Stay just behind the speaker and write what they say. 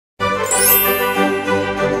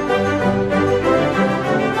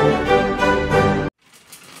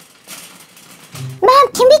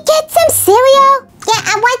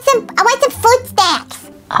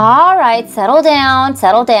All right, settle down,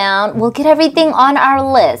 settle down. We'll get everything on our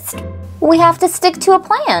list. We have to stick to a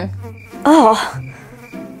plan. Oh.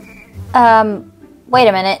 Wait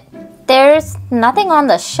a minute. There's nothing on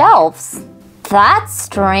the shelves. That's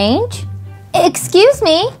strange. Excuse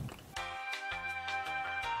me?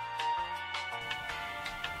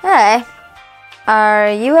 Hey,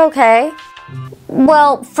 are you okay?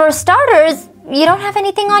 Well, for starters, you don't have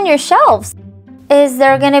anything on your shelves. Is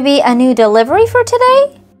there gonna be a new delivery for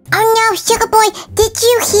today? Oh no, Sugar Boy, did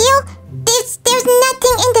you hear? There's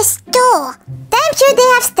nothing in the store. I'm sure they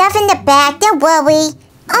have stuff in the bag, don't worry.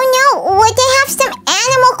 Oh no, would they have some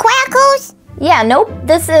animal crackers? Yeah, nope,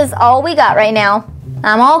 this is all we got right now.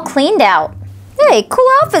 I'm all cleaned out. Hey, cool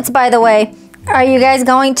outfits, by the way. Are you guys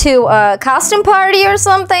going to a costume party or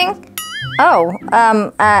something? Oh,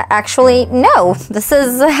 actually, no. This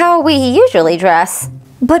is how we usually dress.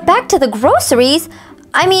 But back to the groceries.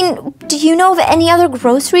 I mean, do you know of any other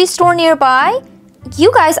grocery store nearby?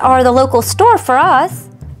 You guys are the local store for us.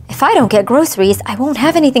 If I don't get groceries, I won't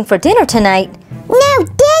have anything for dinner tonight. No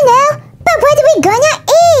dinner? But what are we gonna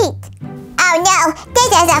eat? Oh no,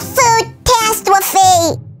 this is a food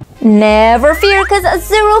catastrophe. Never fear, because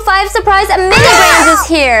Zuru 5 Surprise Mini Brands is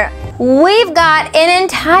here. We've got an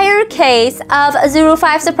entire case of Zuru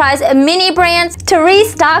 5 Surprise Mini Brands to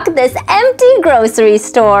restock this empty grocery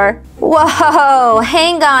store. Whoa,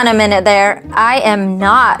 hang on a minute there. I am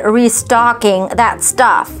not restocking that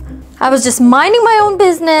stuff. I was just minding my own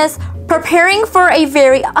business, preparing for a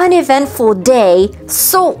very uneventful day,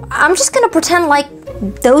 so I'm just gonna pretend like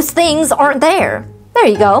those things aren't there. There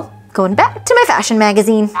you go. Going back to my fashion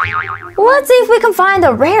magazine. Let's see if we can find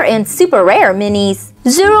the rare and super rare minis.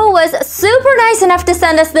 Zuru was super nice enough to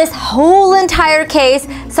send us this whole entire case,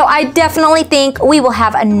 so I definitely think we will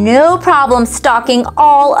have no problem stocking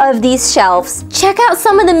all of these shelves. Check out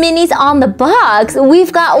some of the minis on the box.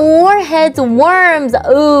 We've got Warheads worms,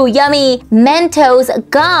 ooh, yummy, Mentos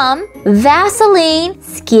gum, Vaseline,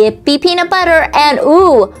 Skippy peanut butter, and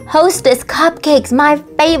ooh, Hostess cupcakes, my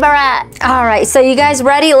favorite. All right, so you guys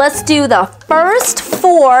ready? Let's do the first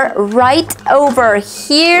 4 right over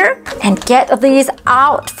here and get these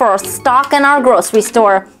out for stock in our grocery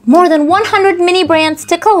store. More than 100 mini brands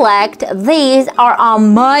to collect. These are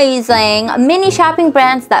amazing mini shopping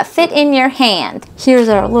brands that fit in your hand. Here's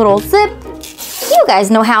our little zip. You guys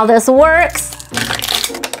know how this works.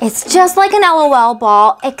 It's just like an LOL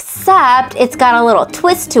ball, except it's got a little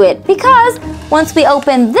twist to it because once we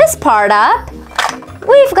open this part up,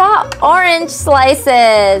 we've got orange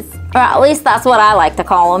slices. Or at least that's what I like to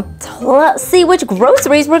call them. So let's see which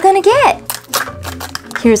groceries we're gonna get.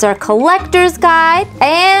 Here's our collector's guide.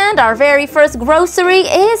 And our very first grocery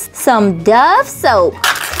is some Dove soap.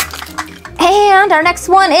 And our next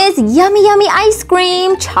one is yummy, yummy ice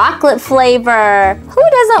cream, chocolate flavor. Who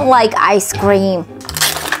doesn't like ice cream?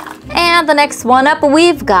 And the next one up,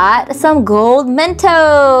 we've got some gold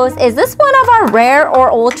Mentos. Is this one of our rare or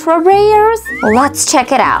ultra rares? Let's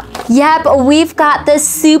check it out. Yep, we've got the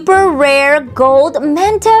super rare gold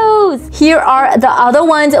Mentos. Here are the other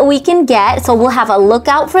ones we can get, so we'll have a look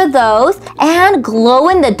out for those. And glow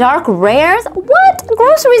in the dark rares. What?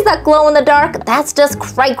 Groceries that glow in the dark? That's just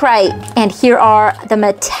cray-cray. And here are the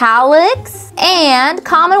metallics. And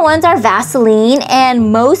common ones are Vaseline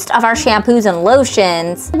and most of our shampoos and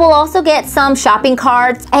lotions. We'll also get some shopping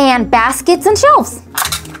carts and baskets and shelves.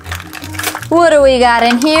 What do we got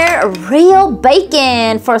in here? Real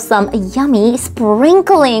bacon for some yummy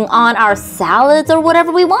sprinkling on our salads or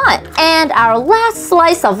whatever we want. And our last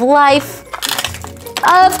slice of life.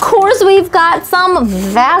 Of course, we've got some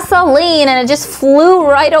Vaseline, and it just flew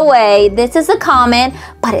right away. This is a common,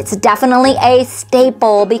 but it's definitely a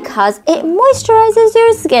staple because it moisturizes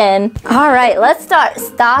your skin. All right, let's start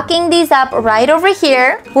stocking these up right over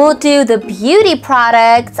here. We'll do the beauty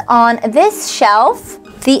products on this shelf.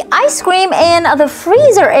 The ice cream in the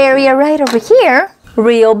freezer area right over here.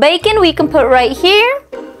 Real bacon we can put right here.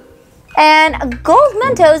 And gold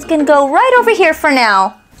Mentos can go right over here for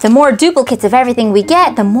now. The more duplicates of everything we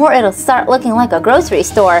get, the more it'll start looking like a grocery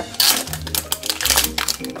store.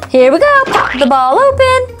 Here we go, pop the ball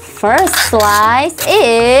open. First slice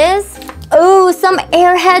is, ooh, some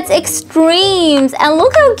Airheads Extremes. And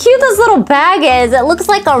look how cute this little bag is. It looks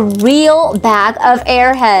like a real bag of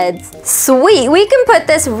Airheads. Sweet, we can put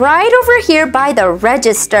this right over here by the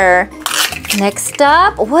register. Next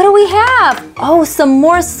up, what do we have? Oh, some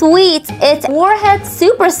more sweets. It's Warhead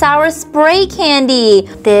Super Sour Spray Candy.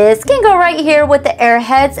 This can go right here with the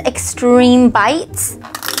Airheads Extreme Bites.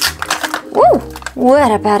 Woo!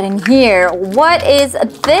 What about in here? What is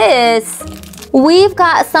this? We've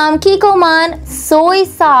got some Kikkoman soy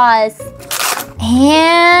sauce.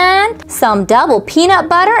 And some double peanut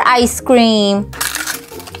butter ice cream.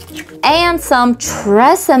 And some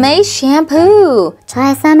Tresemme shampoo.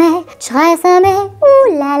 Tresemme,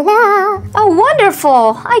 ooh la la. Oh,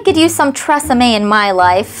 wonderful. I could use some Tresemme in my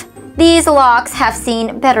life. These locks have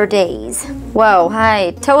seen better days. Whoa,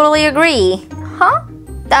 I totally agree. Huh?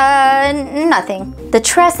 Nothing. The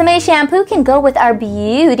Tresemme shampoo can go with our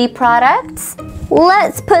beauty products.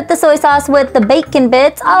 Let's put the soy sauce with the bacon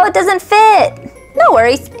bits. Oh, it doesn't fit. No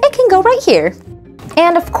worries, it can go right here.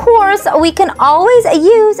 And of course, we can always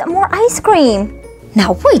use more ice cream.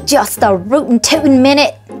 Now wait just a rootin' tootin'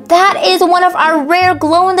 minute. That is one of our rare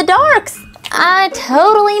glow-in-the-darks. I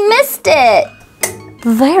totally missed it.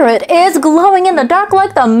 There it is, glowing in the dark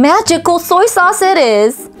like the magical soy sauce it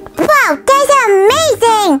is. Wow, that's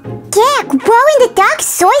amazing! Yeah, glow-in-the-dark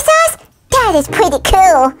soy sauce? That is pretty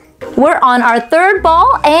cool. We're on our third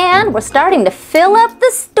ball and we're starting to fill up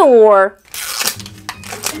the store.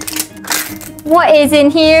 What is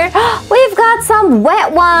in here? We've got some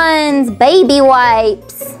wet ones, baby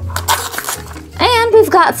wipes. And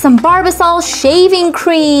we've got some Barbasol shaving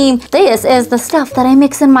cream. This is the stuff that I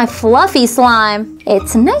mix in my fluffy slime.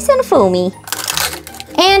 It's nice and foamy.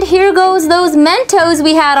 And here goes those Mentos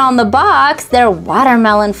we had on the box. They're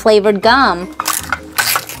watermelon flavored gum.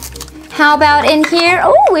 How about in here?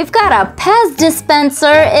 Oh, we've got a Pez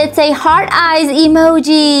dispenser. It's a heart eyes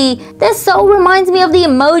emoji. This so reminds me of the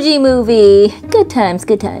Emoji Movie. Good times,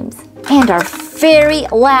 good times. And our very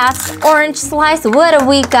last orange slice, what have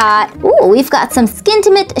we got? Ooh, we've got some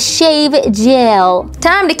Skintimate Shave Gel.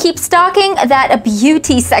 Time to keep stocking that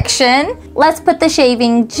beauty section. Let's put the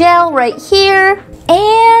shaving gel right here.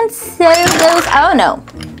 And so goes, oh no.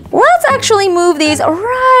 Let's actually move these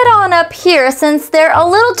right on up here since they're a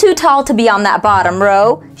little too tall to be on that bottom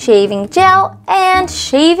row. Shaving gel and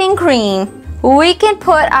shaving cream. We can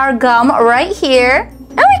put our gum right here.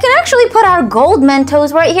 And we can actually put our gold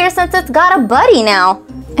Mentos right here since it's got a buddy now.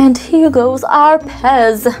 And here goes our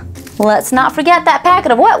Pez. Let's not forget that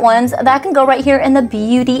packet of wet ones. That can go right here in the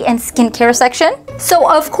beauty and skincare section.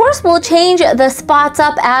 So of course we'll change the spots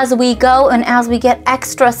up as we go and as we get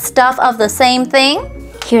extra stuff of the same thing.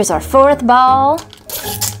 Here's our fourth ball.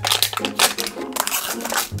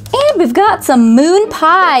 And we've got some moon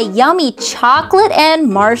pie, yummy chocolate and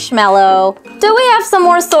marshmallow. Do we have some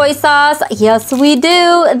more soy sauce? Yes, we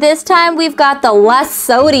do. This time we've got the less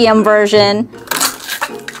sodium version.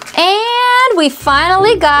 And we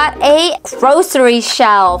finally got a grocery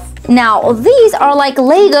shelf. Now, these are like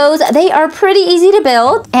Legos. They are pretty easy to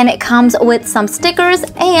build, and it comes with some stickers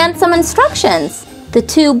and some instructions. The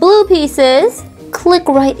two blue pieces click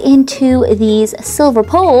right into these silver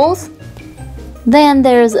poles. Then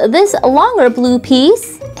there's this longer blue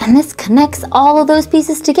piece, and this connects all of those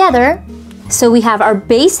pieces together. So we have our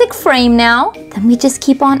basic frame now. Then we just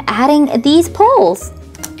keep on adding these poles.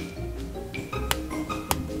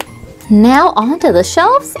 Now onto the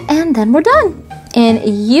shelves, and then we're done. And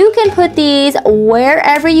you can put these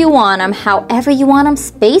wherever you want them, however you want them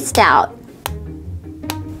spaced out.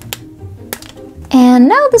 And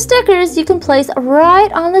now the stickers you can place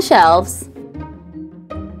right on the shelves.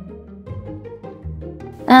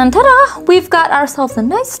 And ta-da! We've got ourselves a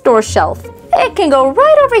nice store shelf. It can go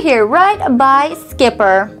right over here, right by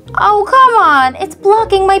Skipper. Oh, come on! It's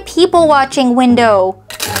blocking my people watching window.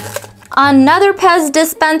 Another Pez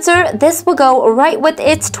dispenser. This will go right with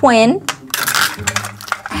its twin.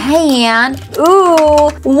 And, ooh,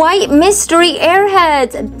 white mystery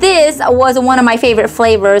Airheads. This was one of my favorite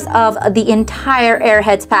flavors of the entire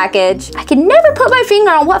Airheads package. I could never put my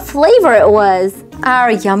finger on what flavor it was.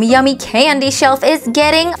 Our yummy yummy candy shelf is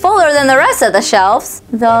getting fuller than the rest of the shelves.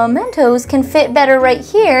 The Mentos can fit better right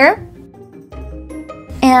here.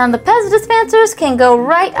 And the Pez dispensers can go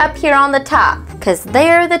right up here on the top because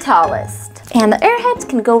they're the tallest. And the Airheads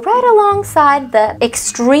can go right alongside the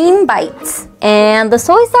Extreme Bites. And the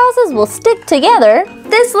soy sauces will stick together.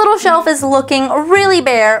 This little shelf is looking really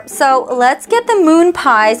bare, so let's get the moon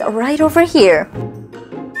pies right over here.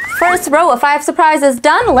 First row of 5 surprises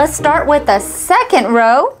done. Let's start with the second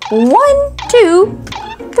row. 1, 2,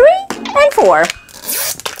 3, and 4.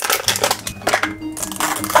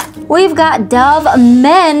 We've got Dove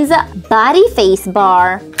Men's Body Face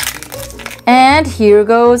Bar. And here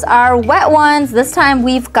goes our wet ones. This time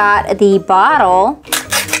we've got the bottle.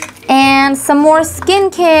 And some more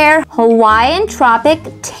skincare. Hawaiian Tropic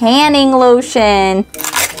Tanning Lotion.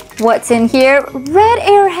 What's in here? Red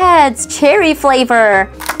Airheads, cherry flavor.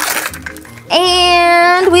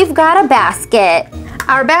 And we've got a basket.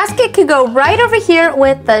 Our basket could go right over here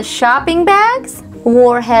with the shopping bags.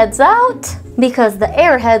 Warheads out because the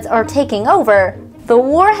Airheads are taking over. The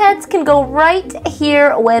warheads can go right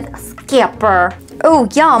here with Skipper. Oh,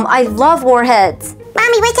 yum, I love warheads.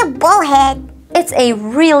 Mommy, what's a warhead? It's a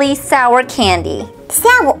really sour candy.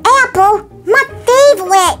 Sour apple? My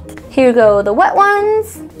favorite. Here go the wet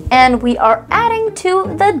ones. And we are adding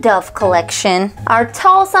to the Dove collection. Our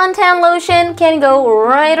tall suntan lotion can go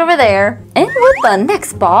right over there. And with the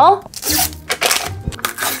next ball,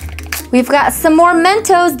 we've got some more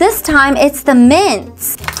Mentos. This time it's the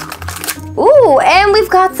mints. Ooh, and we've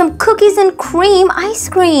got some cookies and cream ice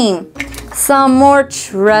cream. Some more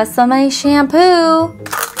Tresemme shampoo.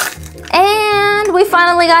 And we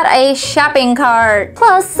finally got a shopping cart.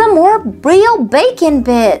 Plus some more real bacon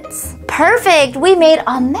bits. Perfect, we made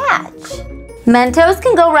a match. Mentos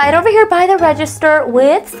can go right over here by the register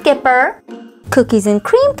with Skipper. Cookies and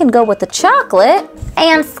cream can go with the chocolate.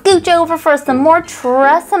 And scooch over for some more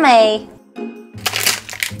Tresemme.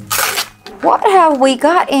 What have we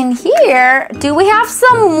got in here? Do we have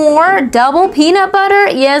some more double peanut butter?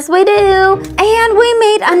 Yes, we do. And we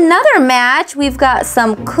made another match. We've got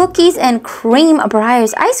some cookies and cream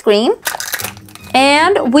Breyers ice cream.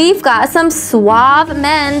 And we've got some Suave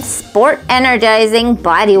Men's Sport Energizing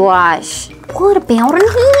Body Wash. What about in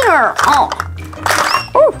here?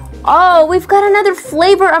 Oh, we've got another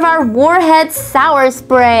flavor of our Warhead Sour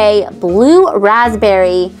Spray, Blue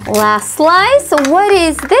Raspberry. Last slice, what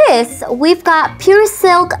is this? We've got Pure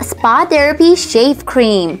Silk Spa Therapy Shave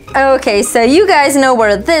Cream. Okay, so you guys know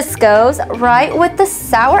where this goes, right with the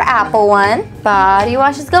Sour Apple one. Body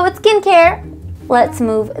washes go with skincare. Let's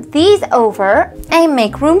move these over and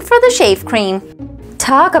make room for the shave cream.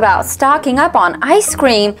 Talk about stocking up on ice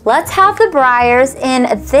cream. Let's have the Breyers in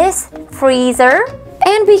this freezer.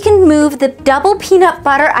 And we can move the double peanut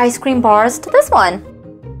butter ice cream bars to this one.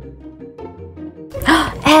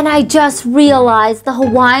 And I just realized the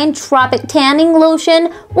Hawaiian Tropic Tanning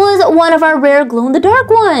Lotion was one of our rare glow-in-the-dark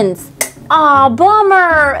ones. Aw,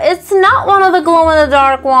 bummer. It's not one of the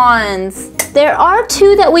glow-in-the-dark ones. There are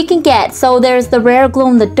two that we can get. So there's the rare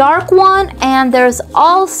glow-in-the-dark one and there's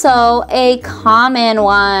also a common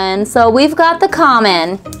one. So we've got the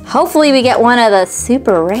common. Hopefully we get one of the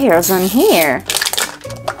super rares in here.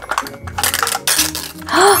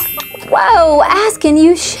 Whoa, ask and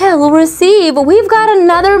you shall receive. We've got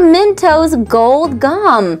another Mentos Gold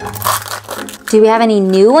Gum. Do we have any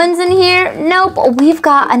new ones in here? Nope, we've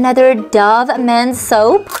got another Dove men's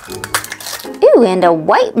soap. Ooh, and a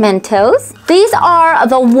white Mentos. These are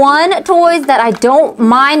the one toys that I don't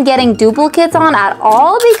mind getting duplicates on at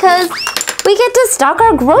all because we get to stock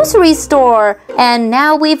our grocery store. And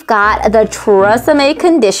now we've got the Tresemme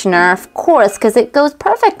conditioner, of course, because it goes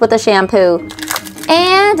perfect with the shampoo.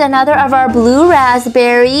 And another of our Blue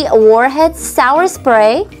Raspberry Warhead Sour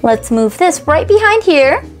Spray. Let's move this right behind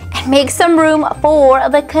here and make some room for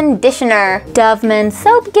the conditioner. Dove Men's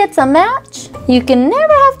Soap gets a match. You can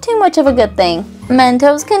never have too much of a good thing.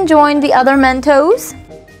 Mentos can join the other Mentos.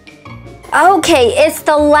 Okay, it's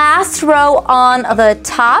the last row on the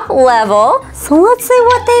top level. So let's see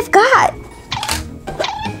what they've got.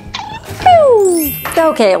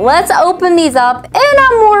 Okay, let's open these up in a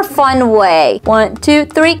more fun way. 1, 2,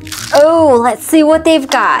 3. Oh, let's see what they've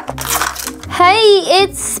got. Hey,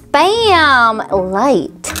 it's Spam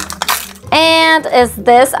Light. And is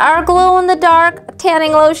this our glow-in-the-dark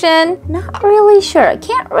tanning lotion? Not really sure. I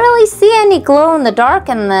can't really see any glow-in-the-dark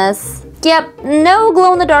in this. Yep, no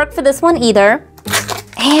glow-in-the-dark for this one either.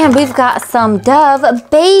 And we've got some Dove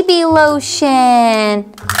baby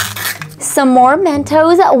lotion. Some more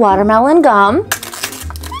Mentos watermelon gum.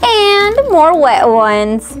 And more wet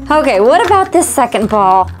ones. Okay, what about this second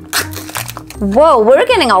ball? Whoa, we're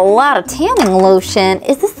getting a lot of tanning lotion.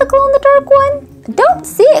 Is this the glow-in-the-dark one? Don't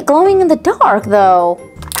see it glowing in the dark though.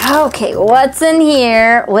 Okay, what's in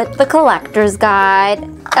here with the collector's guide?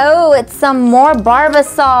 Oh, it's some more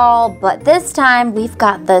Barbasol, but this time we've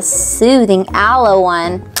got the soothing aloe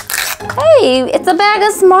one. Hey, it's a bag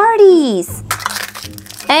of Smarties.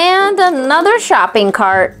 And another shopping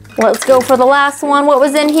cart. Let's go for the last one. What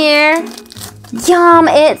was in here? Yum,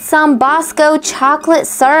 it's some Bosco chocolate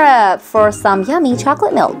syrup for some yummy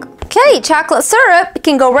chocolate milk. Okay, chocolate syrup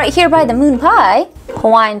can go right here by the moon pie.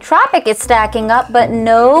 Hawaiian Tropic is stacking up, but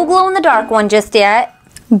no glow-in-the-dark one just yet.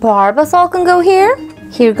 Barbasol can go here.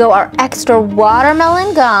 Here go our extra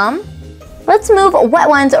watermelon gum. Let's move wet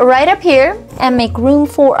ones right up here and make room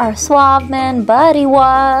for our Suave Men Body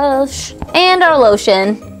Wash and our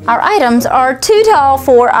lotion. Our items are too tall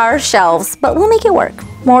for our shelves, but we'll make it work.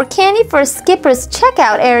 More candy for Skipper's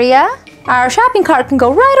checkout area. Our shopping cart can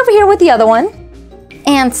go right over here with the other one.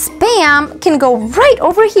 And Spam can go right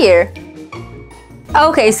over here.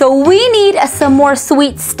 Okay, so we need some more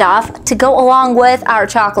sweet stuff to go along with our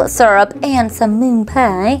chocolate syrup and some moon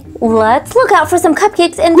pie. Let's look out for some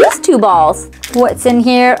cupcakes in these 2 balls. What's in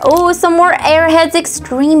here? Oh, some more Airheads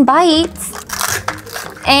Extreme Bites.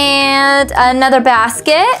 And another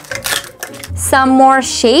basket. Some more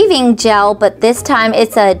shaving gel, but this time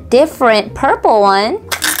it's a different purple one.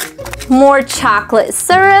 More chocolate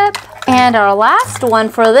syrup. And our last one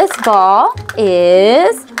for this ball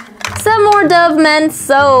is some more Dove Men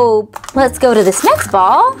soap. Let's go to this next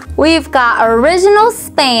ball. We've got original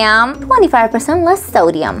Spam, 25% less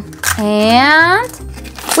sodium. And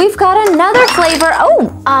we've got another flavor,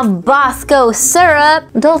 of Bosco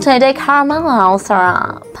syrup, Dulce de Caramel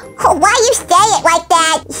syrup. Oh, why you say it like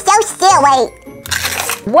that? So silly.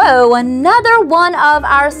 Whoa, another one of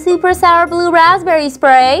our super sour blue raspberry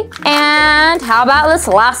spray. And how about this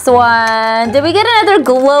last one? Did we get another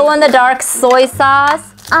glow-in-the-dark soy sauce?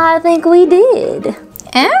 I think we did.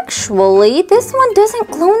 Actually, this one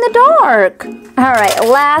doesn't glow in the dark. All right,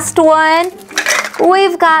 last one.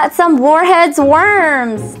 We've got some Warheads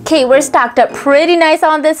worms. Okay, we're stocked up pretty nice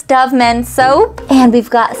on this Dove Men soap. And we've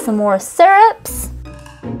got some more syrups.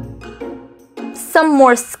 Some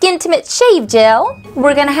more Skintimate shave gel.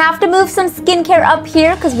 We're gonna have to move some skincare up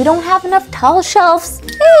here because we don't have enough tall shelves.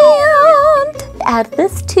 And add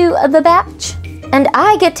this to the batch. And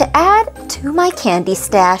I get to add to my candy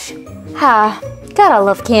stash. Gotta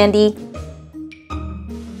love candy.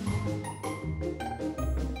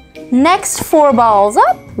 Next 4 balls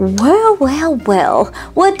up. Well, well, well.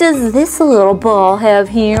 What does this little ball have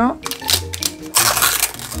here?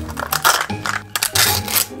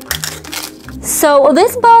 So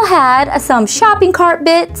this ball had some shopping cart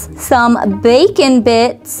bits, some bacon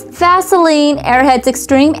bits, Vaseline, Airheads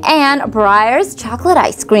Extreme, and Breyer's chocolate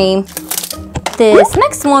ice cream. This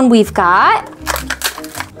next one we've got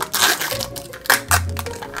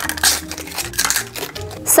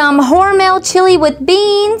some Hormel chili with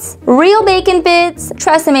beans, real bacon bits,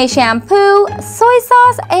 Tresemme shampoo, soy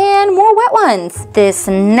sauce, and more wet ones. This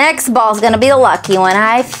next ball's gonna be the lucky one.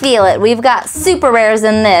 I feel it. We've got super rares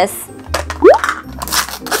in this.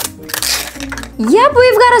 Yep,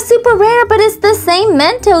 we've got a super rare, but it's the same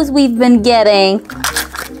Mentos we've been getting.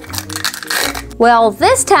 Well,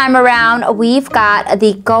 this time around, we've got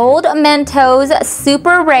the Gold Mentos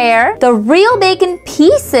Super Rare, the real bacon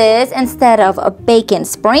pieces instead of bacon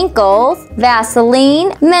sprinkles,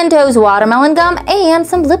 Vaseline, Mentos Watermelon Gum, and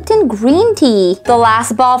some Lipton Green Tea. The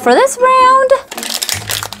last ball for this round,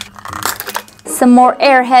 some more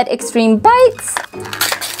Airhead Extreme Bites.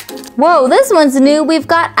 Whoa, this one's new. We've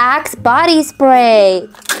got Axe Body Spray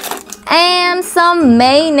and some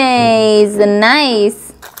mayonnaise. Nice.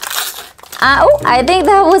 I think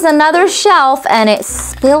that was another shelf and it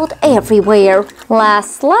spilled everywhere.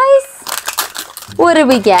 Last slice. What did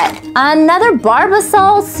we get? Another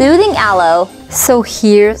Barbasol Soothing Aloe. So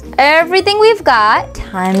here's everything we've got.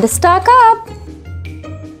 Time to stock up.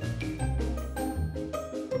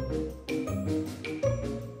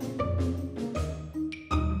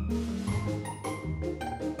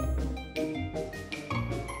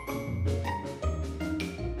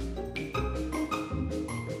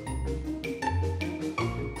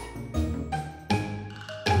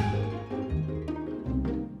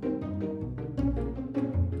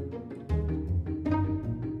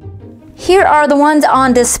 Here are the ones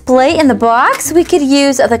on display in the box. We could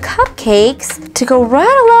use the cupcakes to go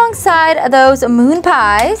right alongside those moon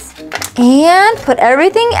pies and put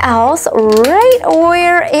everything else right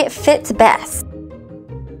where it fits best.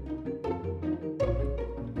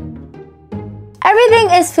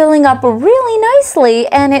 Everything is filling up really nicely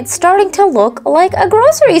and it's starting to look like a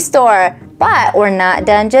grocery store. But we're not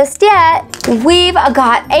done just yet. We've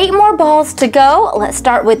got 8 more balls to go. Let's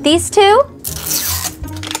start with these 2.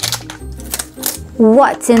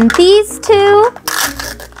 What's in these 2?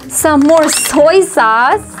 Some more soy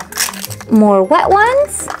sauce, more wet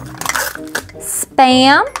ones,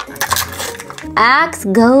 Spam, Axe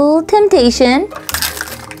Gold Temptation,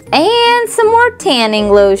 and some more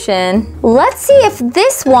tanning lotion. Let's see if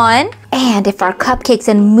this one and if our cupcakes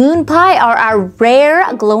and moon pie are our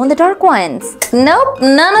rare glow-in-the-dark ones. Nope,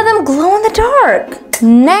 none of them glow in the dark.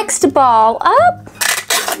 Next ball up.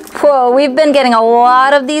 Whoa, we've been getting a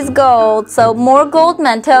lot of these gold. So more Gold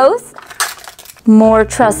Mentos, more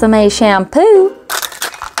Tresemme shampoo.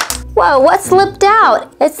 Whoa, what slipped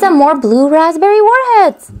out? It's some more blue raspberry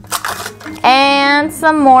warheads. And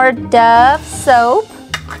some more Dove soap.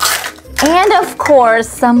 And of course,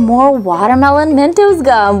 some more watermelon Mentos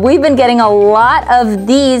gum. We've been getting a lot of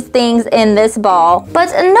these things in this ball.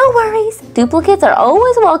 But no worries, duplicates are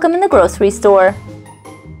always welcome in the grocery store.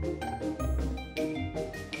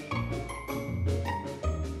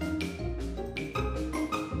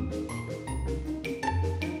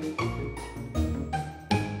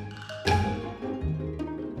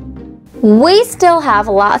 We still have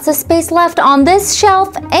lots of space left on this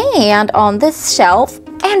shelf and on this shelf.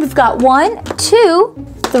 And we've got 1, 2,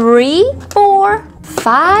 3, 4,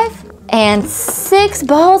 5, and 6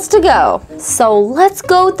 balls to go. So let's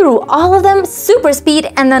go through all of them super speed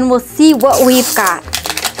and then we'll see what we've got.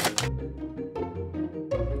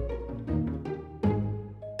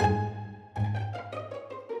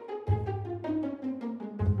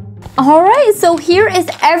 All right, so here is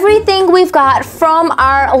everything we've got from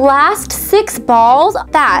our last 6 balls.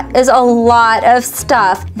 That is a lot of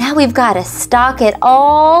stuff. Now we've got to stock it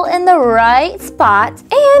all in the right spots.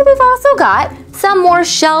 And we've also got some more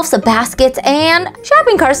shelves, baskets, and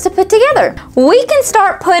shopping carts to put together. We can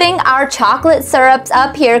start putting our chocolate syrups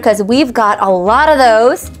up here because we've got a lot of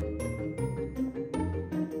those.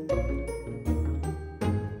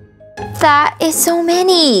 That is so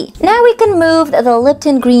many. Now we can move the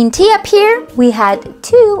Lipton green tea up here. We had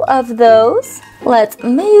 2 of those. Let's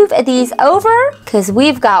move these over because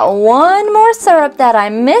we've got one more syrup that I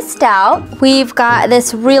missed out. We've got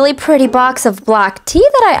this really pretty box of black tea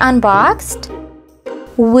that I unboxed.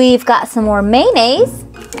 We've got some more mayonnaise.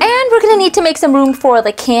 And we're gonna need to make some room for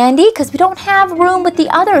the candy because we don't have room with the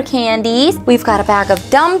other candies. We've got a bag of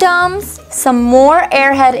Dum-Dums, some more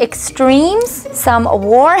Airhead Extremes, some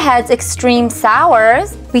Warheads Extreme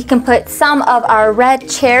Sours. We can put some of our red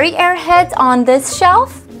cherry Airheads on this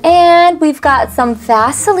shelf. And we've got some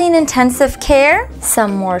Vaseline Intensive Care,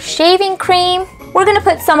 some more shaving cream. We're gonna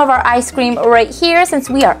put some of our ice cream right here since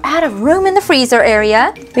we are out of room in the freezer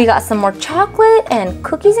area. We got some more chocolate and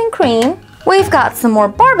cookies and cream. We've got some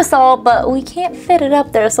more Barbasol, but we can't fit it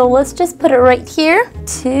up there, so let's just put it right here.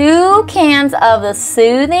 2 cans of the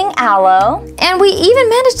Soothing Aloe. And we even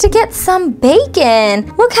managed to get some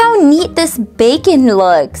bacon. Look how neat this bacon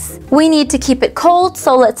looks. We need to keep it cold,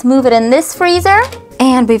 so let's move it in this freezer.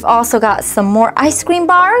 And we've also got some more ice cream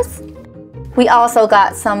bars. We also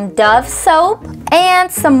got some Dove soap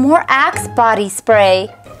and some more Axe body spray.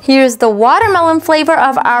 Here's the watermelon flavor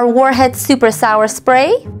of our Warhead Super Sour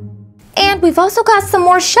Spray. And we've also got some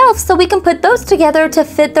more shelves so we can put those together to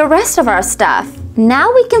fit the rest of our stuff.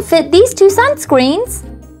 Now we can fit these 2 sunscreens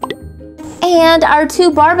and our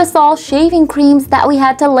 2 Barbasol shaving creams that we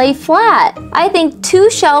had to lay flat. I think 2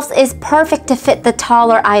 shelves is perfect to fit the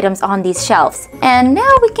taller items on these shelves. And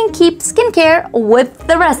now we can keep skincare with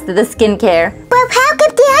the rest of the skincare. Well, how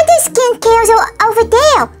come the other skincares are over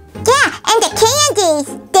there? Yeah, and the candies.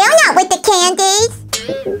 They're not with the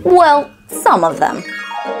candies. Well, some of them.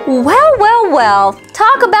 Well,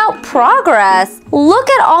 talk about progress. Look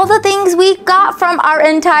at all the things we got from our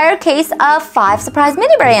entire case of 5 surprise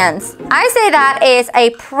mini brands. I say that is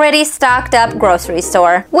a pretty stocked up grocery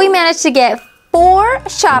store. We managed to get 4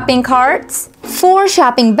 shopping carts, 4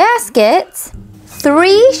 shopping baskets,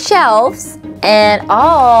 3 shelves, and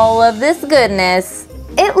all of this goodness.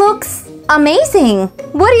 It looks amazing.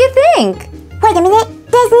 What do you think? Wait a minute,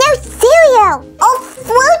 there's no cereal or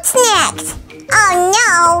fruit snacks. Oh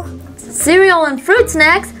no! Cereal and fruit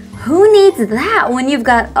snacks? Who needs that when you've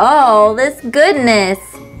got all this goodness?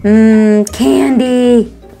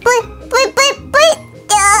 Candy.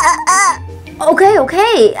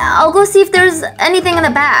 Okay. I'll go see if there's anything in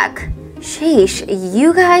the back. Sheesh,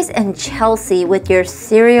 you guys and Chelsea with your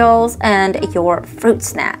cereals and your fruit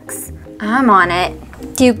snacks. I'm on it.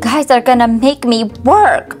 You guys are gonna make me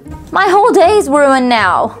work. My whole day's ruined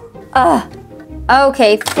now.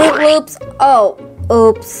 Okay, Fruit Loops. Oh,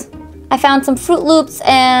 oops. I found some Fruit Loops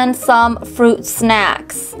and some fruit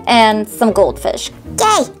snacks and some goldfish.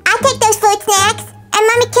 Yay, I'll take those fruit snacks. And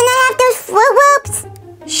Mommy, can I have those Fruit Loops?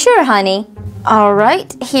 Sure, honey. All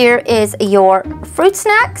right, here is your fruit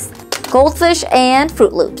snacks, goldfish, and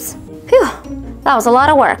Fruit Loops. Phew, that was a lot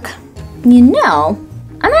of work. You know,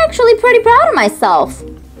 I'm actually pretty proud of myself.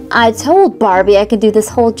 I told Barbie I could do this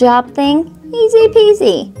whole job thing. Easy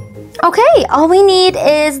peasy. Okay, all we need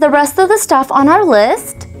is the rest of the stuff on our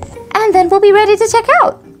list, and then we'll be ready to check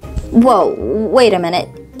out. Whoa, wait a minute.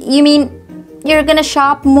 You mean you're gonna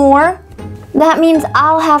shop more? That means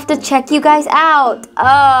I'll have to check you guys out.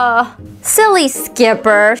 Silly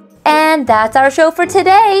Skipper. And that's our show for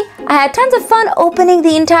today. I had tons of fun opening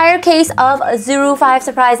the entire case of Zuru 5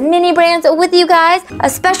 Surprise Mini Brands with you guys. A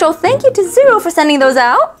special thank you to Zuru for sending those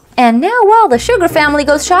out. And now while the Sugar family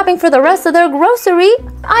goes shopping for the rest of their grocery,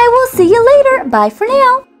 I will see you later. Bye for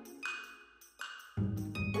now.